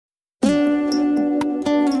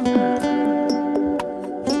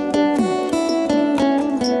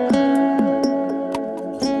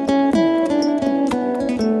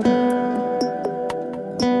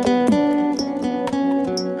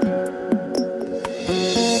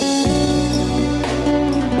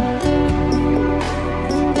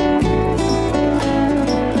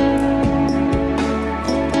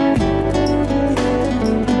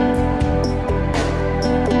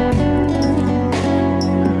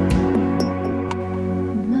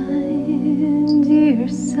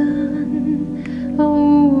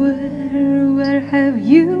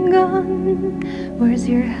Where's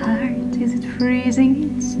your heart? Is it freezing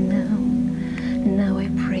in snow? Now I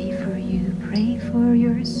pray for you, pray for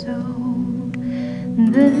your soul.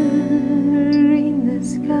 There in the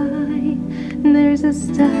sky, there's a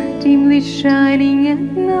star dimly shining at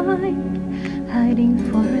night, hiding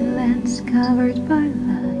for lands covered by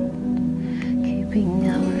light, keeping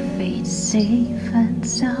our fate safe and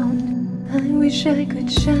sound. I wish I could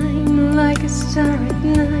shine like a star at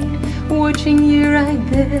night, watching you right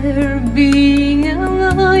there, being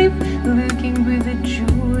alive, looking with the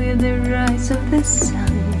joy at the rise of the sun,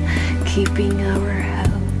 keeping our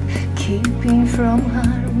hope, keeping from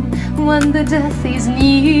harm. When the death is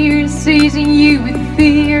near, seizing you with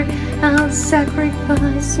fear, I'll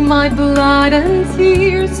sacrifice my blood and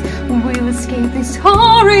tears. We'll escape this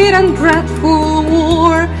horrid and dreadful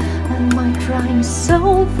war, and my crying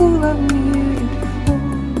soul full of beautiful.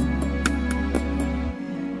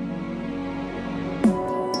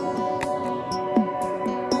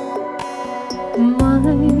 My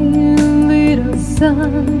little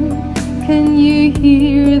son, can you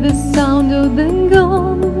hear the sound of the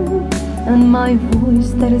gun? And my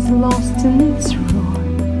voice that is lost in its roar,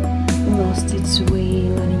 lost its way,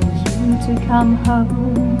 wanting you to come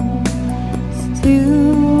home.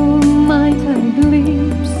 Still my tired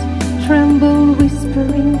lips tremble,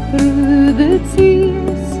 whispering through the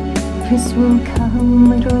tears. Peace will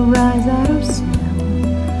come, it will rise out of snow.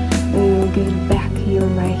 We'll get back, you're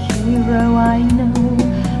my hero, I know.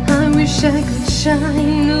 I wish I could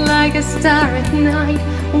shine like a star at night,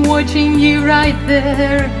 watching you right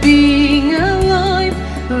there, being alive,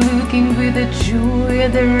 looking with the joy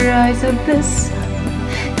at the rise of the sun,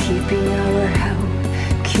 keeping our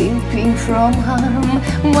hope, keeping from harm.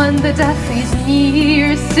 When the death is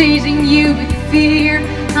near, seizing you with fear,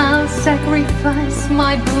 I'll sacrifice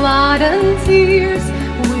my blood and tears.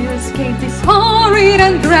 We'll escape this horrid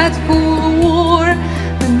and dreadful war,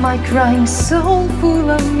 and my crying soul full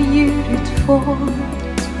of muted fall.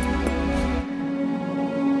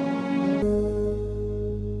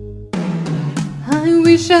 I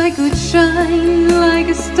wish I could shine like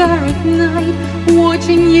a star at night,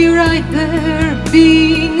 watching you right there,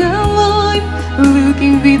 being alive,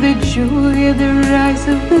 looking with the joy at the rise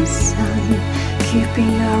of the sun,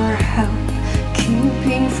 keeping our hope,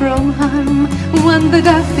 keeping from harm. When the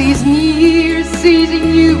death is near,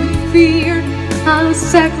 seizing you with fear, I'll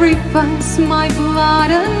sacrifice my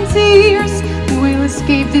blood and tears. We'll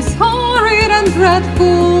escape this horrid and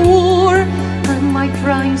dreadful war, and my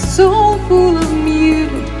crying soul full of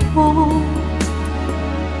muted fall.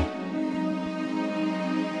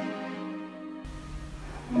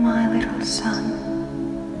 My little son,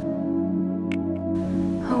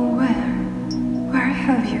 oh where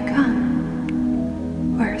have you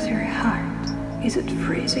gone? Where's your heart? Is it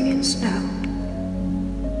freezing in snow?